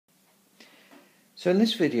So in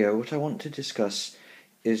this video what I want to discuss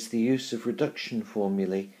is the use of reduction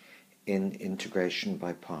formulae in integration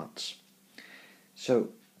by parts. So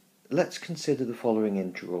let's consider the following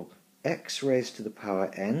integral: x raised to the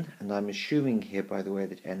power n, and I'm assuming here by the way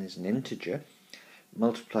that n is an integer,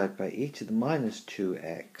 multiplied by e to the minus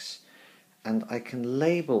 2x, and I can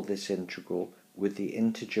label this integral with the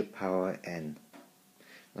integer power n.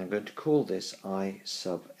 And I'm going to call this I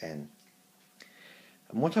sub n.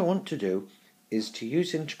 And what I want to do is to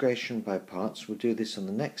use integration by parts. We'll do this on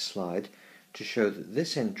the next slide to show that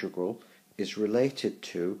this integral is related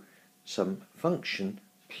to some function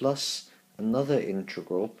plus another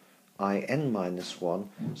integral in minus 1,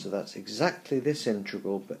 so that's exactly this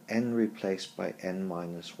integral but n replaced by n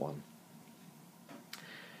minus 1.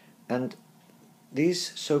 And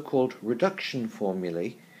these so-called reduction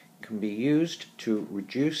formulae can be used to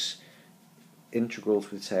reduce integrals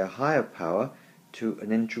with, say, a higher power to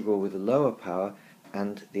an integral with a lower power,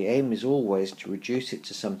 and the aim is always to reduce it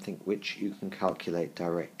to something which you can calculate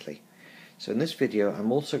directly. So in this video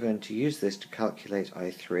I'm also going to use this to calculate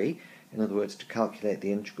I3, in other words to calculate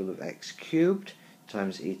the integral of x cubed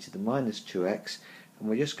times e to the minus 2x, and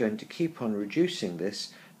we're just going to keep on reducing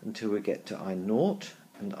this until we get to I0,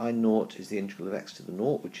 and I0 is the integral of x to the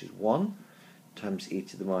 0, which is 1, times e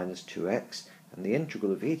to the minus 2x, and the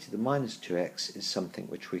integral of e to the minus 2x is something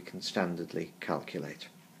which we can standardly calculate.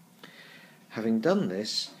 Having done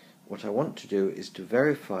this, what I want to do is to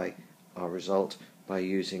verify our result by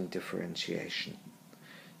using differentiation.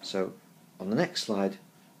 So on the next slide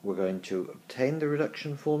we're going to obtain the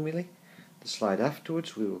reduction formulae. The slide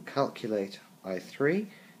afterwards we will calculate I3,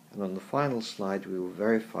 and on the final slide we will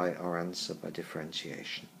verify our answer by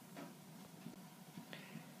differentiation.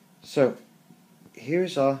 So here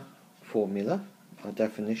is our formula, our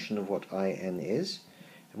definition of what In is,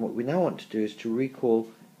 and what we now want to do is to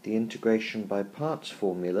recall the integration by parts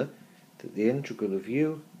formula, that the integral of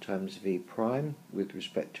u times v prime with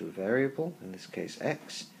respect to a variable, in this case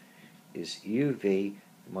x, is uv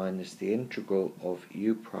minus the integral of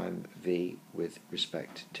u prime v with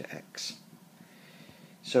respect to x.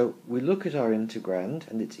 So we look at our integrand,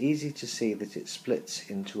 and it's easy to see that it splits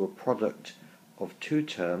into a product of two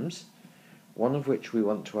terms, one of which we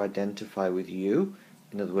want to identify with u,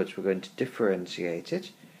 in other words we're going to differentiate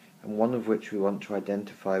it, and one of which we want to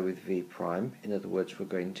identify with v prime, in other words we're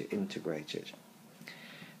going to integrate it.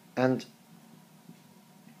 And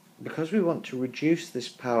because we want to reduce this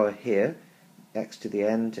power here, x to the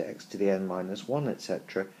n to x to the n minus 1,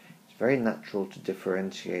 etc., it's very natural to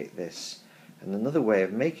differentiate this. And another way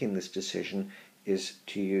of making this decision is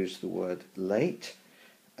to use the word late,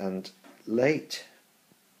 and late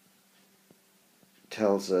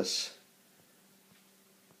tells us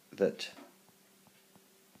that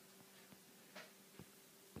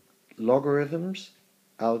logarithms,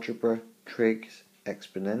 algebra, trigs,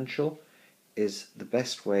 exponential is the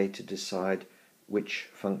best way to decide which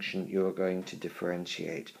function you are going to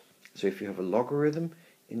differentiate. So if you have a logarithm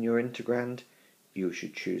in your integrand, you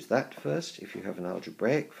should choose that first. If you have an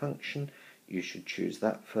algebraic function, you should choose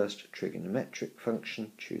that first. Trigonometric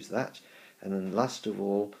function, choose that. And then last of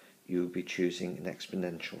all, you will be choosing an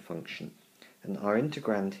exponential function. And our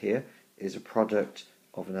integrand here is a product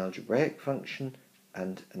of an algebraic function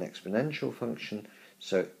and an exponential function,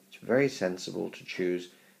 so it's very sensible to choose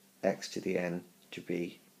x to the n to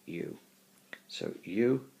be u. So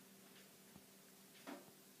u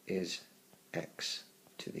is x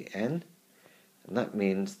to the n, and that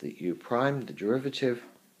means that u prime, the derivative,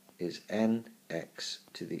 is nx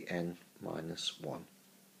to the n minus 1.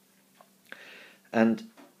 And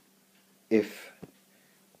if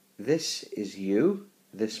this is u,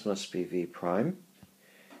 this must be v prime.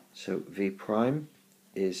 So v prime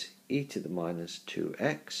is e to the minus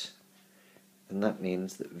 2x, and that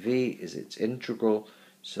means that v is its integral,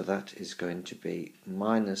 so that is going to be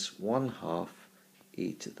minus 1/2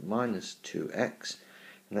 e to the minus 2x.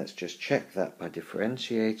 And let's just check that by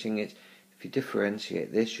differentiating it. If you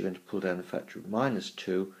differentiate this, you're going to pull down a factor of minus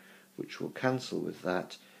 2, which will cancel with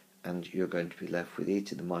that, and you're going to be left with e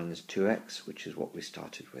to the minus 2x, which is what we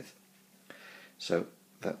started with. So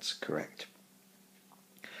that's correct.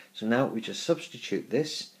 So now we just substitute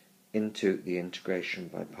this into the integration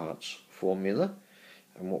by parts formula,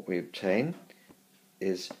 and what we obtain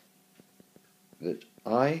is that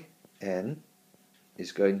In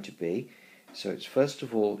is going to be, so it's first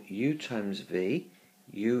of all u times v,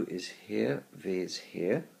 u is here, v is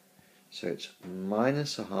here, so it's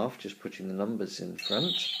minus 1/2, just putting the numbers in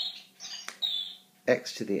front,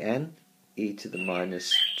 x to the n, e to the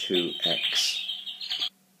minus 2x,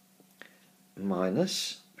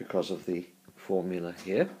 minus, because of the formula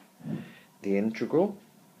here, the integral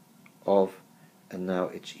of, and now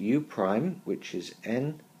it's u prime, which is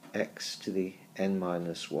nx to the n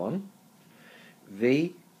minus 1.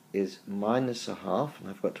 V is minus a half, and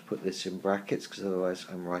I've got to put this in brackets because otherwise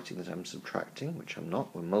I'm writing that I'm subtracting, which I'm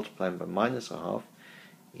not. We're multiplying by minus a half,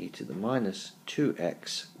 e to the minus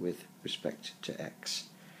 2x with respect to x.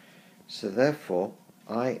 So therefore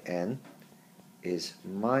In is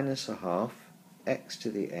minus a half x to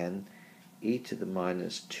the n e to the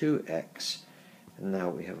minus 2x, and now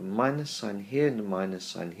we have a minus sign here and a minus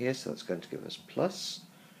sign here, so that's going to give us plus.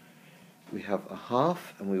 We have a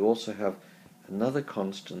half, and we also have another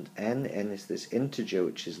constant n. N is this integer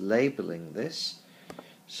which is labeling this,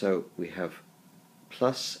 so we have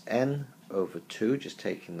plus n over 2, just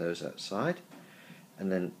taking those outside,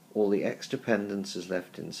 and then all the x dependence is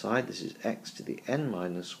left inside. This is x to the n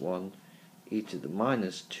minus 1 e to the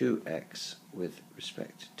minus 2x with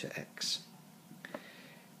respect to x.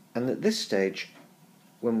 And at this stage,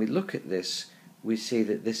 when we look at this, we see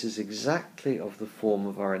that this is exactly of the form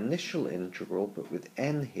of our initial integral, but with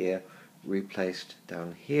n here replaced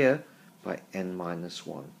down here by n minus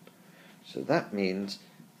 1. So that means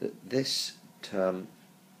that this term,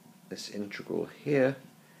 this integral here,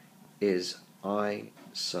 is I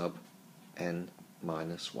sub n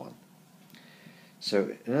minus 1.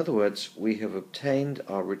 So in other words, we have obtained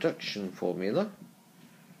our reduction formula.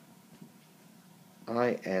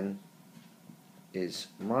 In is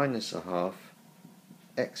minus a half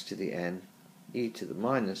x to the n e to the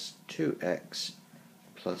minus 2x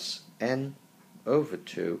plus n over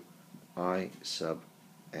 2 I sub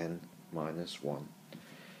n minus 1.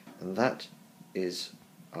 And that is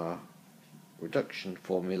our reduction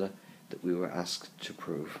formula that we were asked to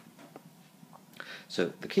prove.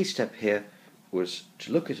 So the key step here was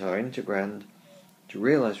to look at our integrand, to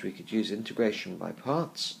realize we could use integration by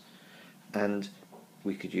parts, and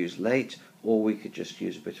we could use late, or we could just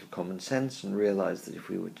use a bit of common sense and realize that if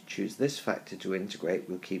we were to choose this factor to integrate,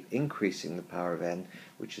 we'll keep increasing the power of n,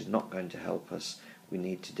 which is not going to help us. We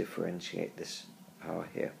need to differentiate this power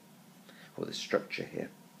here, or this structure here.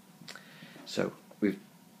 So we've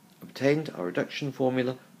obtained our reduction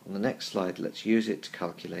formula. On the next slide, let's use it to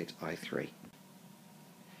calculate I3.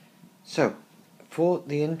 So for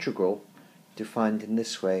the integral defined in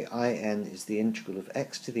this way, In is the integral of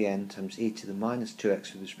x to the n times e to the minus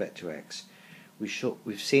 2x with respect to x.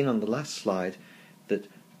 We've seen on the last slide that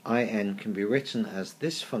In can be written as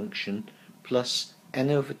this function plus n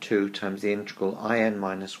over 2 times the integral In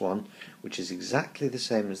minus 1, which is exactly the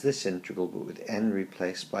same as this integral, but with n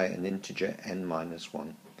replaced by an integer n minus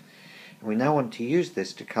 1. And we now want to use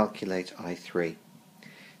this to calculate I3.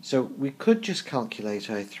 So we could just calculate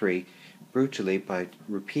I3 brutally by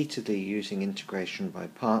repeatedly using integration by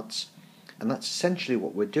parts, and that's essentially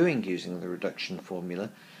what we're doing using the reduction formula.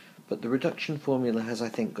 But the reduction formula has, I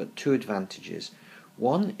think, got two advantages.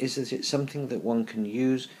 One is that it's something that one can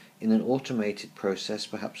use in an automated process,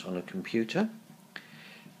 perhaps on a computer,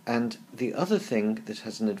 and the other thing that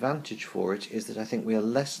has an advantage for it is that I think we are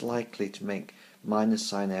less likely to make minus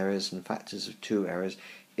sign errors and factors of 2 errors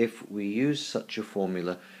if we use such a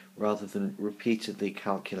formula rather than repeatedly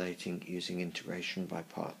calculating using integration by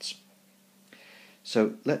parts.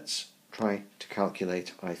 So let's try to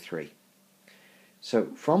calculate I3. So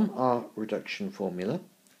from our reduction formula,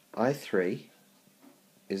 I3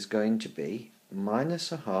 is going to be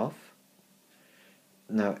minus a half.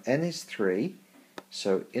 Now n is 3,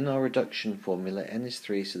 so in our reduction formula n is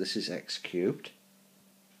 3, so this is x cubed,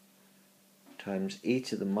 times e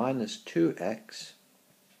to the minus 2x,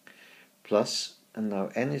 plus, and now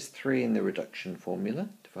n is 3 in the reduction formula,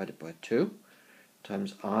 divided by 2,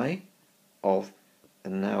 times I of,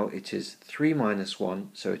 and now it is 3 minus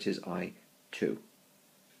 1, so it is I2.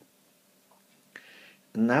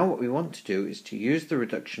 And now what we want to do is to use the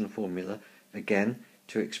reduction formula again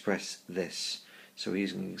to express this. So we're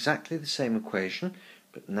using exactly the same equation,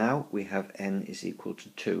 but now we have n is equal to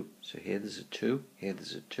 2. So here there's a 2, here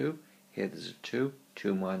there's a 2, here there's a 2,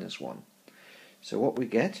 2 minus 1. So what we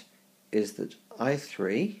get is that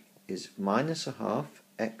I3 is minus a half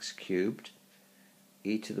x cubed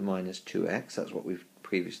e to the minus 2x, that's what we've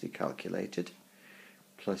previously calculated,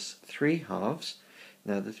 plus 3 halves.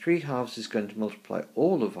 Now the 3 halves is going to multiply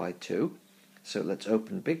all of I2, so let's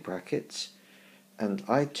open big brackets, and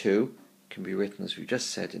I2 can be written as we just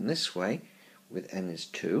said in this way, with n is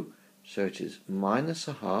 2, so it is minus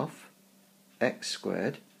a half x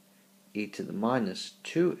squared e to the minus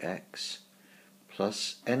 2x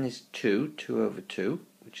plus n is 2, 2 over 2,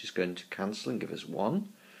 which is going to cancel and give us 1,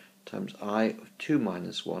 times I of 2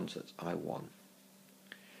 minus 1, so that's I1.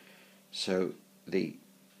 So the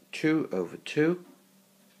 2 over 2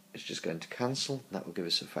 is just going to cancel. That will give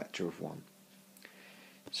us a factor of 1.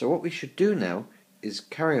 So what we should do now is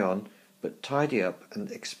carry on, but tidy up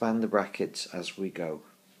and expand the brackets as we go.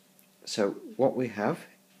 So what we have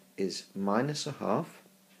is minus a half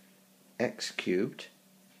x cubed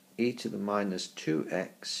e to the minus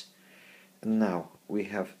 2x, and now we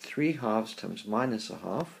have 3 halves times minus a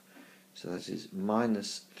half, so that is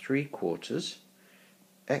minus 3/4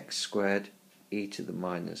 x squared e to the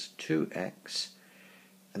minus 2x,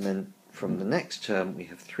 and then from the next term we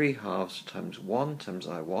have 3 halves times 1 times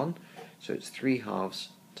I1, so it's 3 halves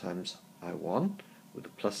times I1 with a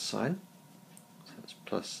plus sign, so that's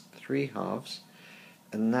plus 3 halves,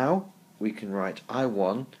 and now we can write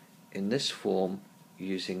I1 in this form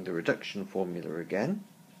using the reduction formula again.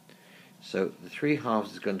 So the 3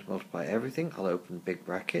 halves is going to multiply everything. I'll open big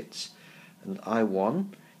brackets, and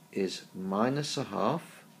I1 is minus a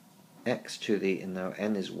half x to the, and now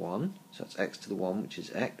n is 1, so that's x to the 1, which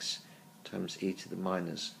is x, times e to the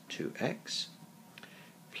minus 2x,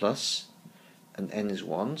 plus, and n is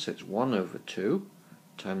 1, so it's 1 over 2,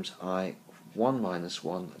 times I1 minus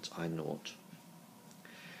 1, that's I0.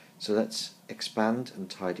 So let's expand and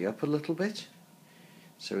tidy up a little bit.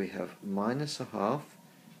 So we have minus a half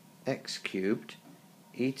x cubed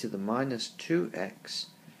e to the minus 2x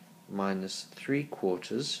minus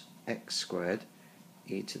 3/4 x squared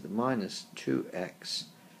e to the minus 2x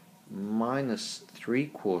minus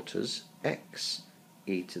 3/4 x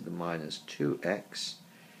e to the minus 2x,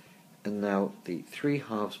 and now the 3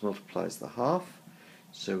 halves multiplies the half,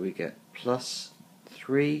 so we get plus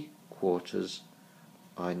 3/4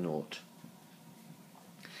 I0.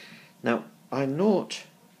 Now I0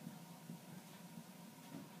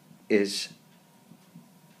 is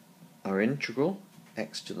our integral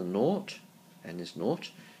x to the 0, n is 0,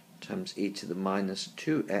 times e to the minus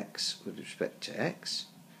 2x with respect to x.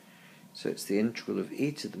 So it's the integral of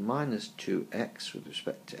e to the minus 2x with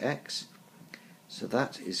respect to x. So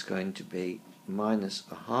that is going to be minus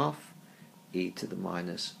a half e to the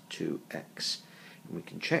minus 2x. And we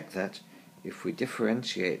can check that if we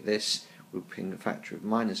differentiate this, we'll bring a factor of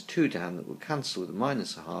minus 2 down that will cancel with a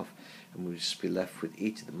minus a half, and we'll just be left with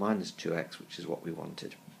e to the minus 2x, which is what we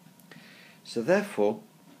wanted. So therefore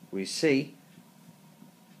we see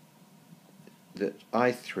that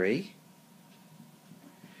I3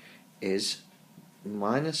 is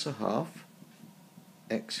minus a half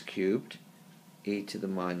x cubed e to the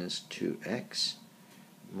minus 2x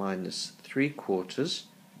minus 3/4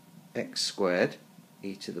 x squared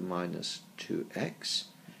e to the minus 2x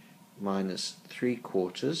minus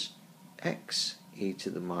 3/4 x e to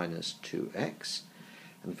the minus 2x,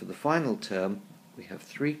 and for the final term we have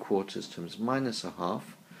 3/4 times minus a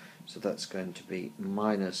half, so that's going to be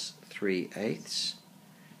minus 3/8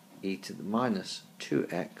 e to the minus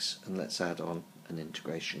 2x, and let's add on an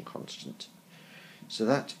integration constant. So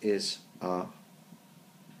that is our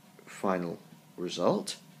final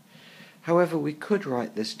result. However, we could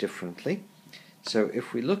write this differently. So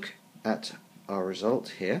if we look at our result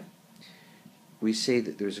here, we see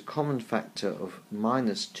that there is a common factor of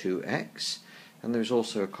minus 2x, and there is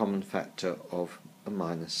also a common factor of a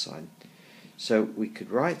minus sign. So we could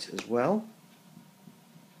write as well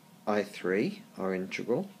I3, our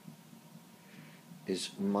integral, is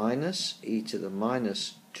minus e to the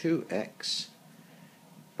minus 2x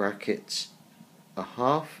brackets a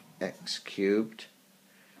half x cubed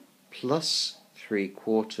plus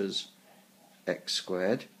 3/4 x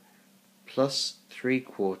squared plus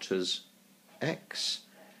 3/4 x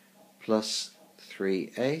plus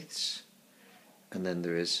 3/8, and then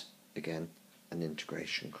there is again an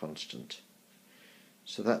integration constant.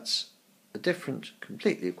 So that's a different,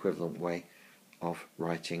 completely equivalent way of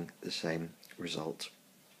writing the same result.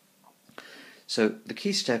 So the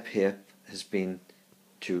key step here has been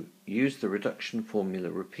to use the reduction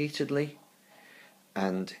formula repeatedly,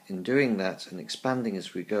 and in doing that and expanding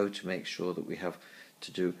as we go to make sure that we have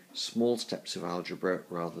to do small steps of algebra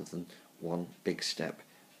rather than one big step,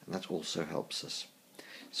 and that also helps us.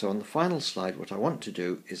 So on the final slide, what I want to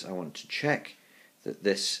do is I want to check that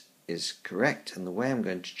this is correct, and the way I'm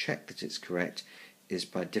going to check that it's correct is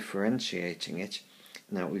by differentiating it.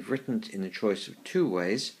 Now we've written it in a choice of 2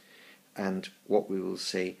 ways, and what we will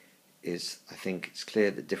see is, I think it's clear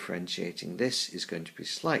that differentiating this is going to be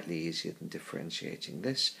slightly easier than differentiating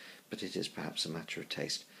this, but it is perhaps a matter of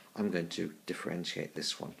taste. I'm going to differentiate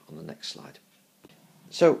this one on the next slide.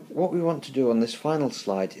 So what we want to do on this final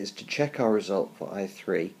slide is to check our result for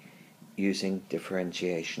I3 using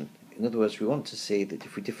differentiation. In other words, we want to see that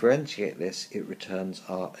if we differentiate this, it returns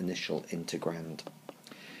our initial integrand.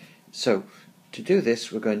 So to do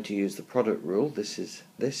this, we're going to use the product rule. This is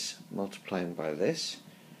this multiplying by this,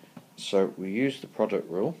 So we use the product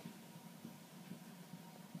rule,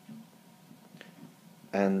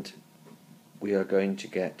 and we are going to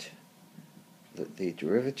get that the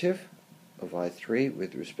derivative of I3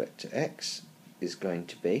 with respect to x is going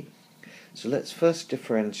to be, so let's first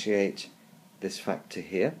differentiate this factor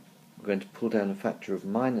here. We're going to pull down a factor of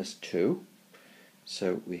minus 2,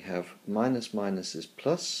 so we have minus minus is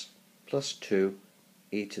plus, plus 2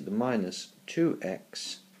 e to the minus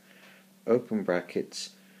 2x, open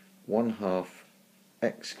brackets, 1/2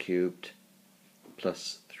 x cubed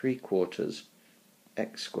plus 3/4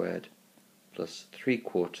 x squared plus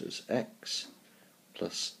 3/4 x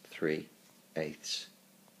plus 3/8.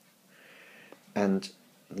 And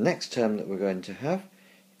the next term that we're going to have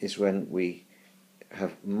is when we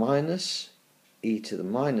have minus e to the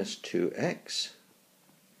minus 2x,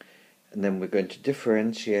 and then we're going to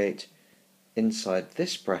differentiate inside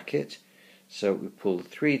this bracket, so we pull the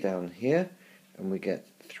 3 down here and we get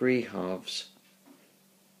 3/2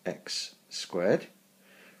 x squared.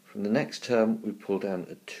 From the next term we pull down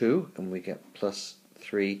a 2 and we get plus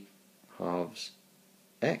 3/2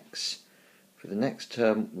 x. For the next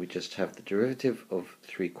term we just have the derivative of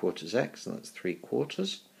 3/4 x, and that's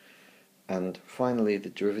 3/4. And finally the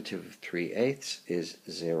derivative of 3/8 is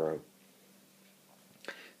 0.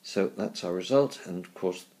 So that's our result, and of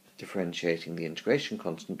course differentiating the integration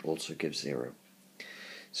constant also gives 0.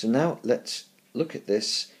 So now let's look at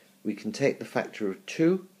this. We can take the factor of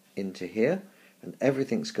 2 into here, and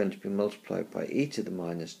everything's going to be multiplied by e to the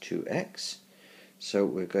minus 2x. So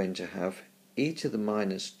we're going to have e to the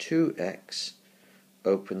minus 2x,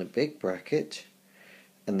 open a big bracket,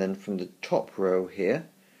 and then from the top row here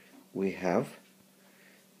we have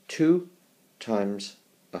 2 times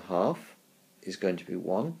 1/2 is going to be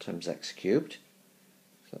 1 times x cubed,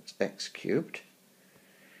 so that's x cubed.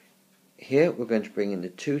 Here we're going to bring in the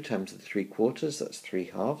 2 times the 3/4, that's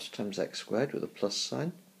 3/2 times x squared with a plus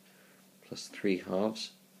sign, plus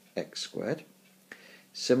 3/2 x squared.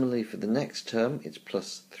 Similarly for the next term it's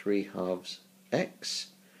plus 3/2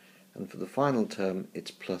 x, and for the final term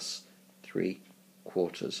it's plus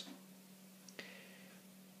 3/4.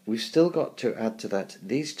 We've still got to add to that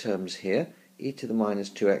these terms here. E to the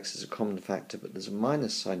minus 2x is a common factor, but there's a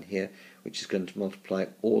minus sign here which is going to multiply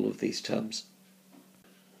all of these terms.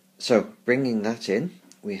 So bringing that in,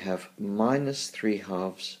 we have minus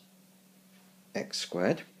 3/2 x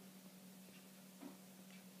squared.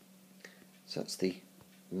 So that's the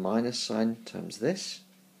minus sign times this,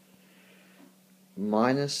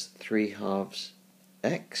 minus 3/2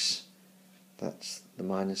 x, that's the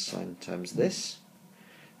minus sign times this,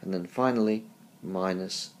 and then finally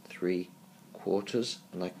minus 3/4,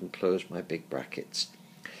 and I can close my big brackets.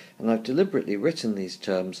 And I've deliberately written these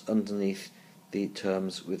terms underneath the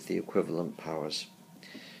terms with the equivalent powers.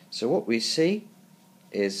 So what we see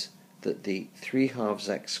is that the 3/2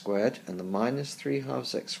 x squared and the minus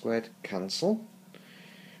 3/2 x squared cancel.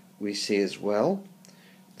 We see as well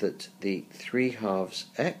that the 3/2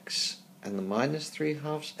 x and the minus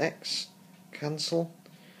 3/2 x cancel,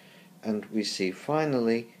 and we see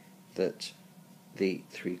finally that the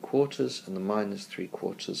 3/4 and the minus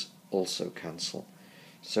 3/4 also cancel.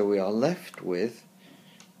 So we are left with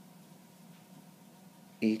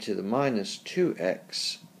e to the minus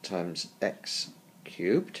 2x times x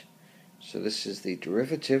cubed. So this is the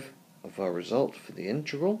derivative of our result for the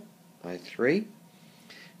integral, I3,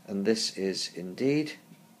 and this is indeed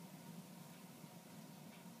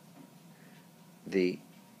the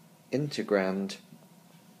integrand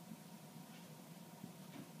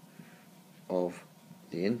of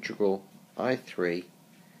the integral I3,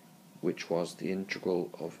 which was the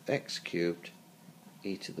integral of x cubed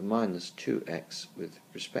e to the minus 2x with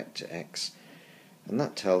respect to x, and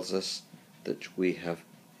that tells us that we have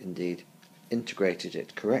indeed integrated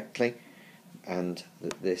it correctly, and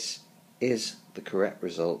that this is the correct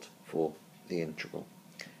result for the integral.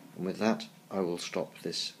 And with that I will stop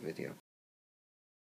this video.